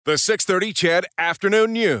The 6:30 CHED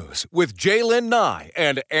Afternoon News with Llewellyn Nye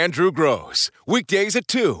and Andrew Gross. Weekdays at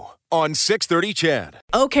 2 on 6:30 CHED.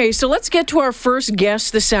 Okay, so let's get to our first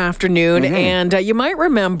guest this afternoon. And you might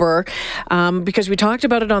remember, because we talked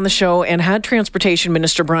about it on the show and had Transportation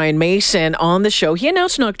Minister Brian Mason on the show, he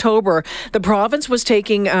announced in October the province was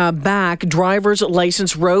taking back driver's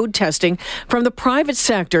license road testing from the private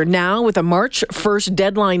sector. Now, with a March 1st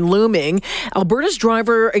deadline looming, Alberta's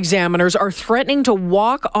driver examiners are threatening to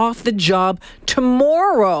walk off the job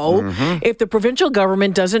tomorrow if the provincial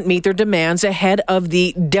government doesn't meet their demands ahead of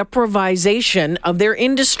the deprivation of their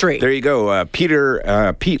industry. There you go. Pete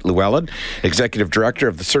Llewellyn, Executive Director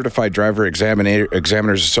of the Certified Driver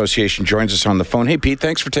Examiners Association, joins us on the phone. Hey, Pete,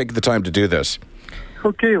 thanks for taking the time to do this.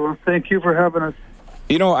 Okay, well, thank you for having us.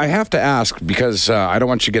 You know, I have to ask, because I don't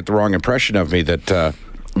want you to get the wrong impression of me that,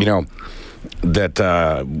 we're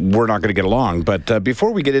not going to get along. But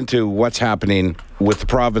before we get into what's happening with the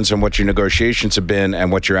province and what your negotiations have been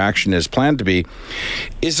and what your action is planned to be,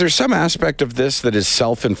 is there some aspect of this that is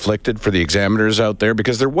self-inflicted for the examiners out there?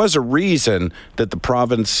 Because there was a reason that the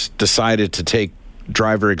province decided to take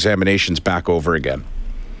driver examinations back over again.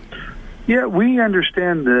 Yeah, we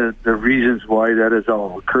understand the reasons why that has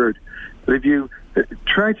all occurred. But if you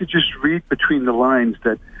try to just read between the lines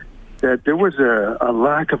that there was a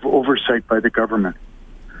lack of oversight by the government.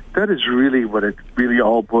 That is really what it really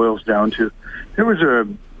all boils down to. There was a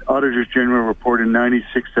Auditor General report in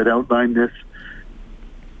 '96 that outlined this.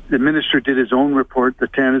 The minister did his own report, the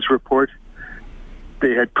TANA's report.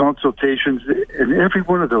 They had consultations, and every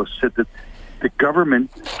one of those said that the government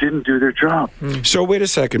didn't do their job. So wait a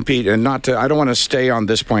second, Pete, and I don't want to stay on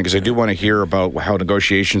this point because I do want to hear about how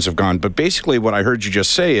negotiations have gone. But basically what I heard you just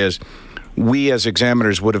say is, we as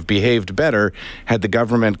examiners would have behaved better had the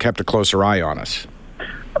government kept a closer eye on us.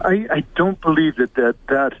 I don't believe that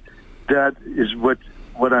is what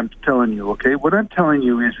I'm telling you, okay? What I'm telling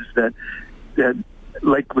you is that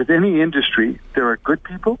like with any industry, there are good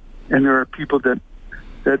people and there are people that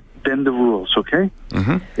bend the rules, okay?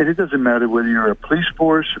 And it doesn't matter whether you're a police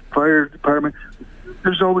force, a fire department,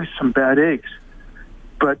 there's always some bad eggs.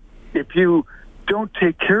 But if you don't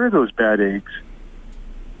take care of those bad eggs,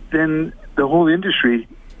 then the whole industry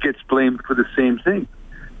gets blamed for the same thing.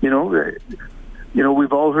 You know,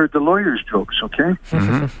 we've all heard the lawyers' jokes, okay?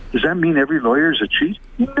 Does that mean every lawyer is a cheat?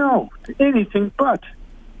 No, anything but.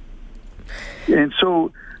 And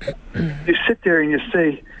so you sit there and you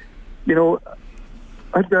say, you know,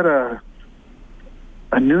 I've got a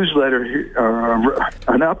newsletter here, or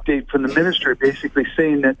an update from the minister basically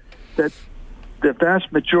saying that the vast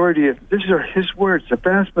majority of, these are his words,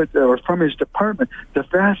 or from his department, the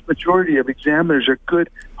vast majority of examiners are good,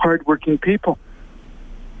 hardworking people.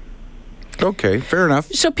 Okay, fair enough.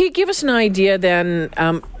 So, Pete, give us an idea then.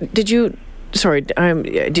 Did you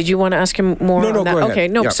want to ask him more on that? Go ahead. Okay,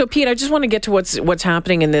 no. Yeah. So, Pete, I just want to get to what's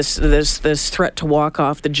happening in this threat to walk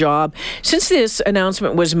off the job. Since this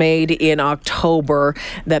announcement was made in October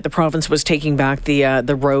that the province was taking back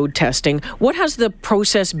the road testing, what has the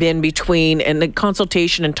process been between, and the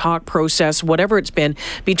consultation and talk process, whatever it's been,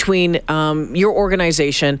 between your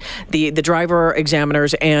organization, the driver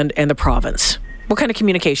examiners, and the province? What kind of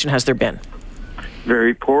communication has there been?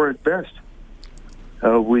 Very poor at best.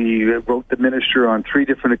 We wrote the minister on 3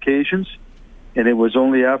 different occasions, and it was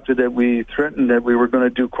only after that we threatened that we were going to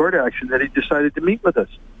do court action that he decided to meet with us.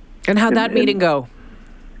 And how'd that meeting go?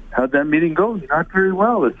 How'd that meeting go? Not very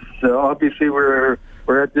well. It's obviously we're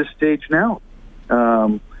at this stage now.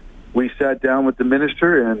 We sat down with the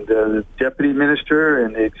minister and the deputy minister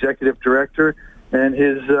and the executive director and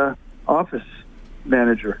his office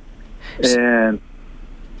manager. And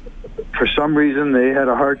for some reason, they had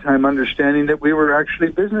a hard time understanding that we were actually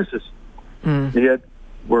businesses. Yet,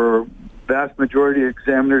 vast majority of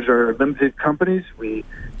examiners are limited companies.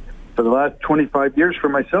 For the last 25 years, for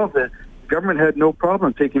myself, the government had no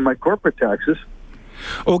problem taking my corporate taxes.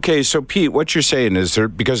 Okay, so Pete, what you're saying is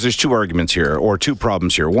because there's 2 arguments here, or 2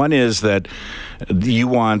 problems here. One is that you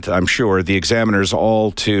want, I'm sure, the examiners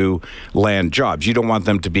all to land jobs. You don't want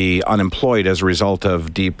them to be unemployed as a result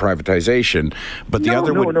of deprivatization. But the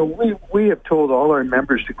other we have told all our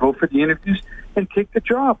members to go for the interviews and take the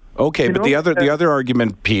job. Okay, but the other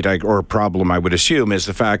argument, Pete, or problem I would assume, is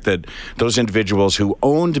the fact that those individuals who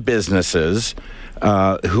owned businesses,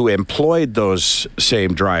 who employed those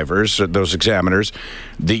same drivers, those examiners,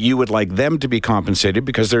 that you would like them to be compensated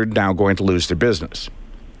because they're now going to lose their business.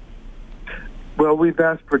 Well, we've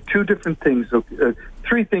asked for 2 different things,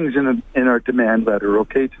 3 things in our demand letter,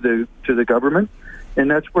 okay, to the government, and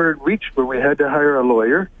that's where it reached, where we had to hire a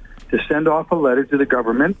lawyer to send off a letter to the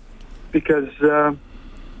government because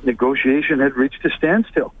negotiation had reached a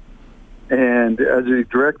standstill. And as a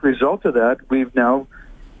direct result of that, we've now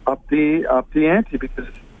upped the ante because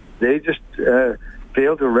they just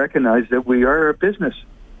fail to recognize that we are a business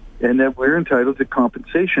and that we're entitled to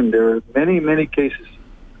compensation. There are many, many cases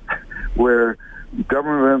where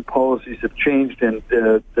government policies have changed and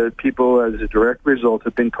the people, as a direct result,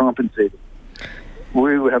 have been compensated.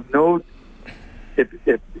 We have no...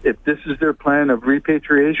 If this is their plan of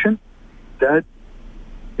repatriation, that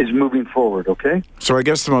is moving forward, okay? So I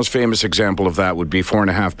guess the most famous example of that would be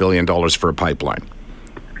 $4.5 billion for a pipeline.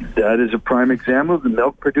 That is a prime example of the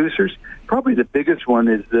milk producers. Probably the biggest one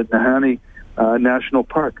is the Nahanni National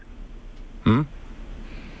Park. Okay.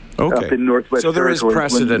 Up in Northwest So there is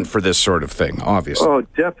Territories. precedent for this sort of thing, obviously. Oh,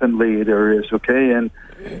 definitely there is, okay? And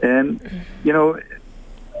you know,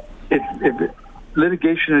 if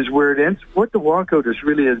litigation is where it ends, what the walkout is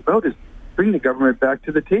really about is bring the government back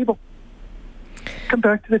to the table. Come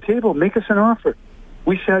back to the table. Make us an offer.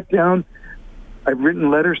 We sat down. I've written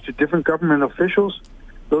letters to different government officials.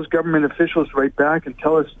 Those government officials write back and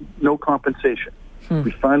tell us no compensation.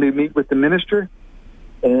 We finally meet with the minister,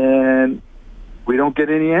 and we don't get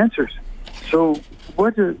any answers. So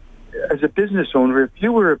as a business owner, if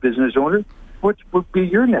you were a business owner, what would be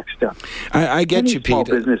your next step? I get Any you, small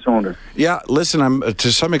Pete. business owner. Yeah, listen, I'm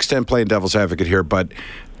to some extent playing devil's advocate here, but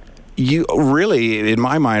you really, in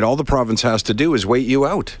my mind, all the province has to do is wait you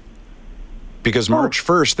out. Because March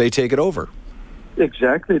 1st, they take it over.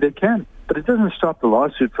 Exactly, they can. But it doesn't stop the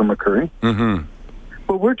lawsuit from occurring. Mm-hmm.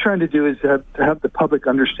 What we're trying to do is to have the public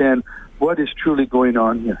understand what is truly going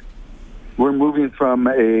on here. We're moving from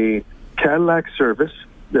a Cadillac service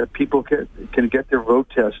that people can get their road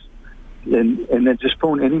tests and then just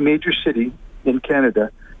phone any major city in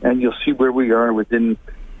Canada, and you'll see where we are within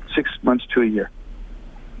 6 months to a year,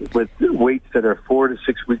 with waits that are 4 to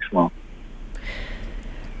 6 weeks long.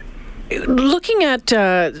 Looking at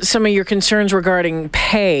some of your concerns regarding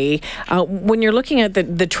pay, when you're looking at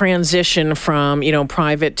the transition from,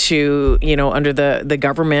 private to, under the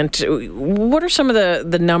government, what are some of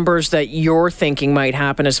the numbers that you're thinking might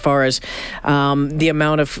happen as far as the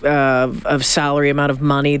amount of salary, amount of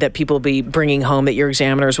money that people will be bringing home, that your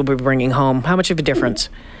examiners will be bringing home? How much of a difference?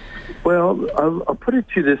 Well, I'll put it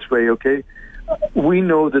to you this way, okay? We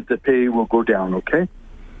know that the pay will go down, okay?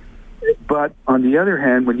 But on the other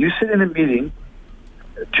hand, when you sit in a meeting,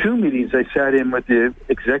 2 meetings I sat in with the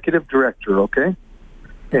executive director, okay?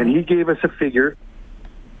 And he gave us a figure.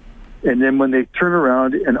 And then when they turn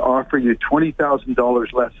around and offer you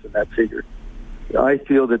 $20,000 less than that figure, I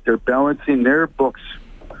feel that they're balancing their books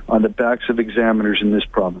on the backs of examiners in this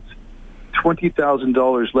province.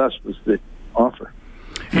 $20,000 less was the offer.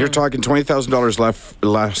 You're talking $20,000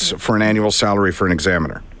 less for an annual salary for an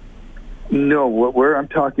examiner? No, where I'm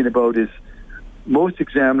talking about is most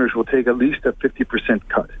examiners will take at least a 50%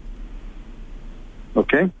 cut,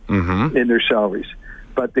 okay, in their salaries.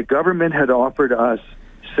 But the government had offered us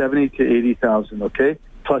 $70,000 to $80,000, okay,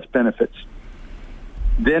 plus benefits.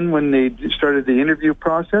 Then when they started the interview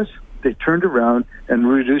process, they turned around and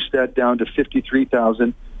reduced that down to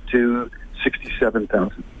 $53,000 to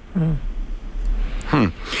 $67,000.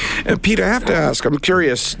 Pete, I have to ask, I'm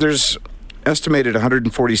curious, there's estimated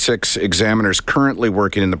 146 examiners currently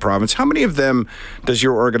working in the province. How many of them does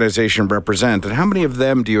your organization represent, and how many of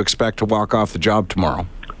them do you expect to walk off the job tomorrow?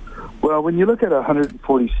 Well, when you look at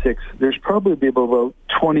 146, there's probably about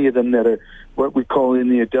 20 of them that are what we call in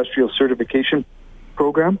the industrial certification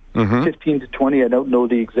program, 15 to 20, I don't know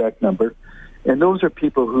the exact number. And those are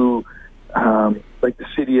people who, like the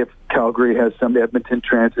city of Calgary has some, Edmonton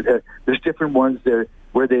Transit has, there's different ones there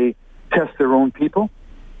where they test their own people.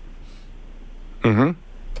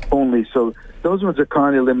 Only. So those ones are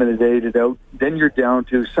kind of eliminated out. Then you're down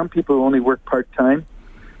to some people who only work part-time,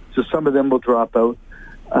 so some of them will drop out.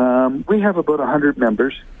 We have about 100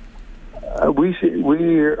 members. We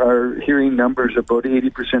are hearing numbers about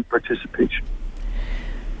 80% participation.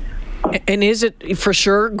 And is it for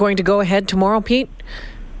sure going to go ahead tomorrow, Pete?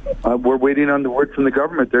 We're waiting on the word from the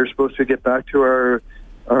government. They're supposed to get back to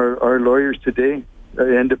our lawyers today,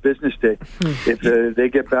 end of business day. If they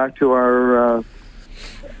get back to our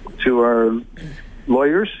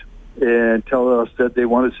lawyers and tell us that they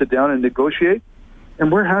want to sit down and negotiate,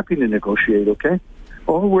 and we're happy to negotiate, okay?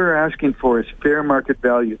 All we're asking for is fair market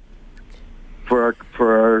value for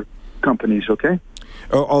our companies, okay?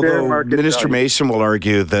 Although Minister Mason will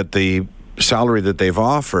argue that the salary that they've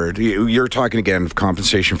offered, you're talking again of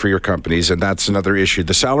compensation for your companies, and that's another issue.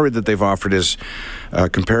 The salary that they've offered is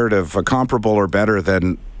comparable or better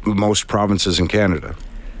than most provinces in Canada.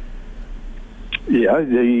 Yeah,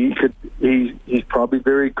 he's probably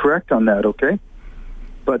very correct on that, okay?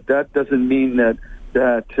 but that doesn't mean that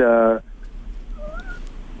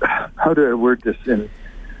how do I word this in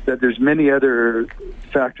that there's many other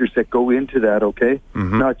factors that go into that, okay?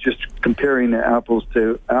 Mm-hmm. Not just comparing apples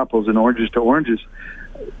to apples and oranges to oranges.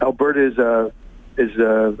 Alberta is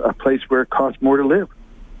a place where it costs more to live.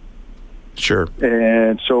 Sure.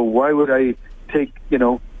 And so why would I take,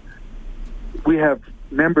 we have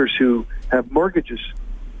members who have mortgages,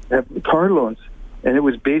 have car loans, and it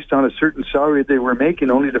was based on a certain salary they were making,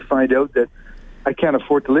 only to find out that I can't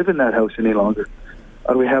afford to live in that house any longer.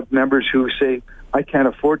 We have members who say, I can't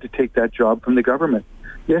afford to take that job from the government.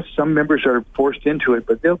 Yes, some members are forced into it,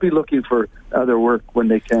 but they'll be looking for other work when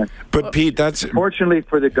they can. But Pete, that's... Fortunately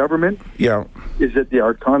for the government, is that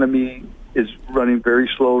our economy is running very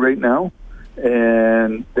slow right now,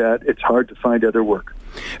 and that it's hard to find other work.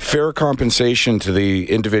 Fair compensation to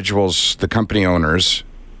the individuals, the company owners,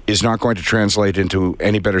 is not going to translate into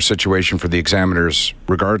any better situation for the examiners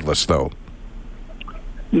regardless, though.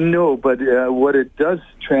 No, but what it does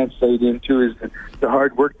translate into is the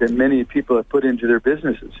hard work that many people have put into their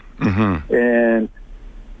businesses. Mm-hmm.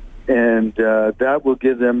 And that will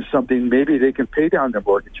give them something. Maybe they can pay down their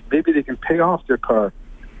mortgage. Maybe they can pay off their car,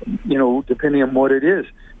 depending on what it is.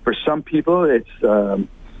 For some people, it's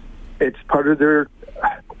part of their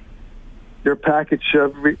package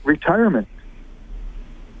of retirement.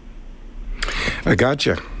 I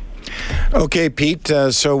gotcha. Okay, Pete,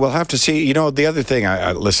 so we'll have to see. The other thing,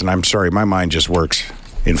 listen, I'm sorry, my mind just works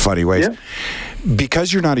in funny ways. Yeah.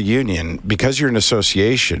 Because you're not a union, because you're an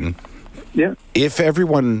association, if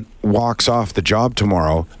everyone walks off the job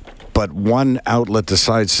tomorrow, but one outlet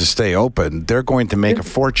decides to stay open, they're going to make a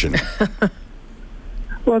fortune.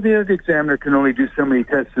 Well, the other examiner can only do so many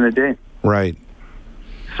tests in a day. Right.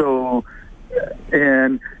 So,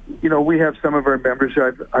 and, we have some of our members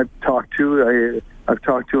I've talked to. I've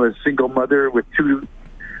talked to a single mother with two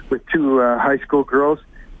high school girls,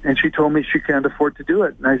 and she told me she can't afford to do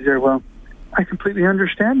it. And I said, well, I completely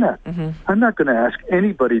understand that. Mm-hmm. I'm not going to ask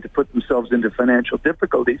anybody to put themselves into financial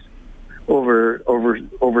difficulties over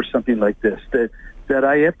something like this. That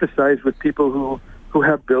I empathize with people who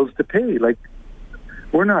have bills to pay. Like,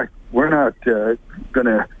 we're not going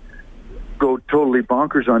to go totally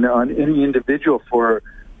bonkers on any individual for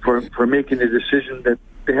making a decision that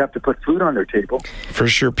they have to put food on their table. For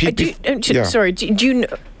sure, Pete. Sorry, do you know?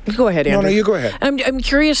 Go ahead, Andrew. No, you go ahead. I'm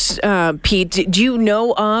curious, Pete. Do you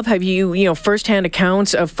know of? Have you firsthand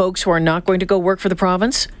accounts of folks who are not going to go work for the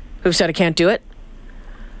province who've said I can't do it?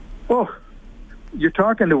 Oh, you're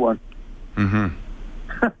talking to one. Mm-hmm.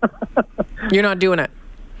 You're not doing it.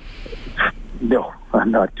 No,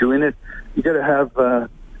 I'm not doing it. You got to have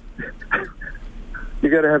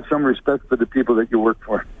some respect for the people that you work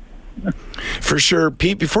for. For sure.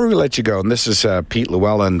 Pete, before we let you go, and this is Pete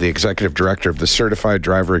Llewellyn, the Executive Director of the Certified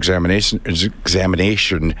Driver Examiners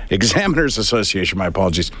Association, my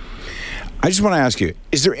apologies. I just want to ask you,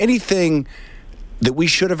 is there anything that we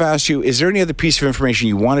should have asked you? Is there any other piece of information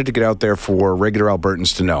you wanted to get out there for regular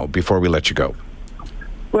Albertans to know before we let you go?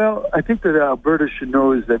 Well, I think that Alberta should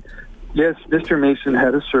know is that, yes, Mr. Mason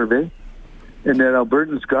had a survey, and that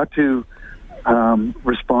Albertans got to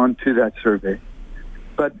respond to that survey.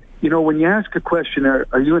 But, when you ask a question,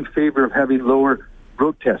 are you in favor of having lower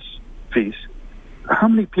road test fees? How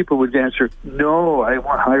many people would answer, no, I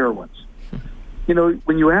want higher ones?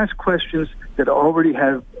 When you ask questions that already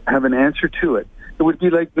have an answer to it, it would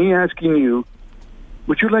be like me asking you,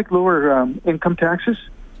 would you like lower income taxes?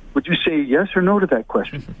 Would you say yes or no to that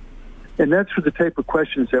question? And that's for the type of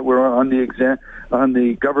questions that were on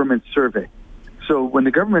the government survey. So when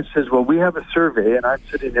the government says, well, we have a survey, and I'm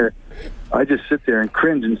sitting there, I just sit there and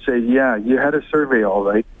cringe and say, yeah, you had a survey, all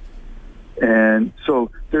right. And so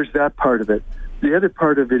there's that part of it. The other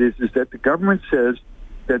part of it is that the government says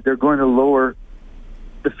that they're going to lower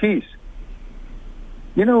the fees.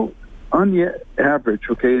 On the average,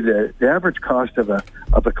 okay, the average cost of a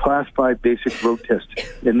Class 5 basic road test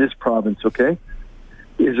in this province, okay,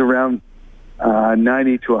 is around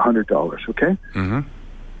 $90 to $100, okay? Mm-hmm.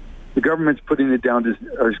 The government's putting it down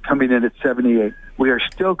or is coming in at $78. We are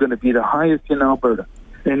still going to be the highest in Alberta,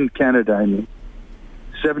 in Canada, I mean.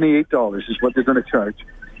 $78 is what they're going to charge.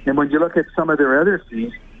 And when you look at some of their other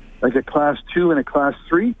fees, like a Class 2 and a Class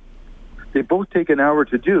 3, they both take an hour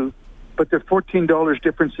to do, but they're $14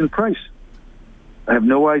 difference in price. I have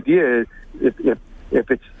no idea if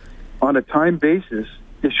it's on a time basis,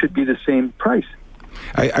 it should be the same price.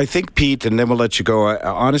 I think, Pete, and then we'll let you go.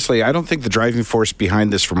 Honestly, I don't think the driving force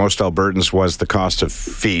behind this for most Albertans was the cost of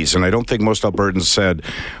fees. And I don't think most Albertans said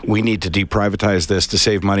we need to deprivatize this to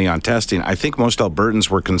save money on testing. I think most Albertans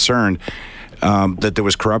were concerned that there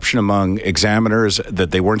was corruption among examiners,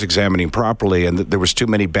 that they weren't examining properly, and that there was too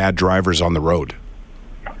many bad drivers on the road.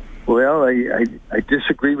 Well, I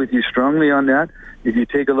disagree with you strongly on that. If you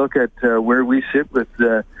take a look at where we sit with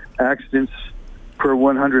accidents per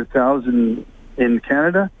 100,000 in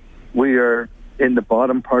Canada, we are in the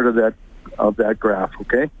bottom part of that graph,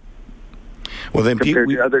 okay? Well, then, compared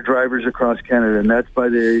to other drivers across Canada, and that's by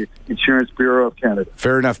the Insurance Bureau of Canada.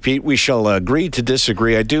 Fair enough, Pete. We shall agree to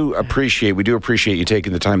disagree. We do appreciate you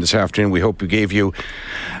taking the time this afternoon. We hope we gave you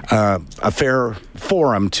a fair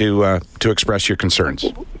forum to express your concerns.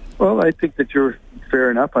 Well, I think that you're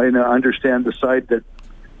fair enough. I understand the side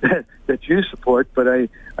that you support, but I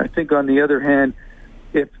think on the other hand,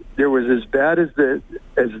 if there was as bad as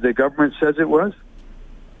the government says it was,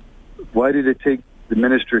 why did it take the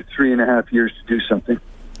minister 3.5 years to do something?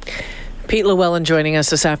 Pete Llewellyn joining us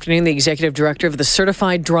this afternoon, the Executive Director of the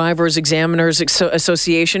Certified Drivers Examiners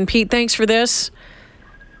Association. Pete, thanks for this.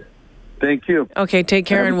 Thank you. Okay, take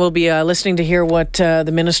care, and we'll be listening to hear what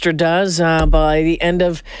the minister does by the end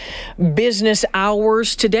of business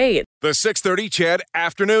hours today. The 6:30 CHED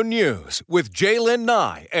Afternoon News with Llewellyn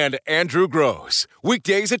Nye and Andrew Gross.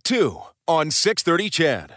 Weekdays at 2 on 6:30 CHED.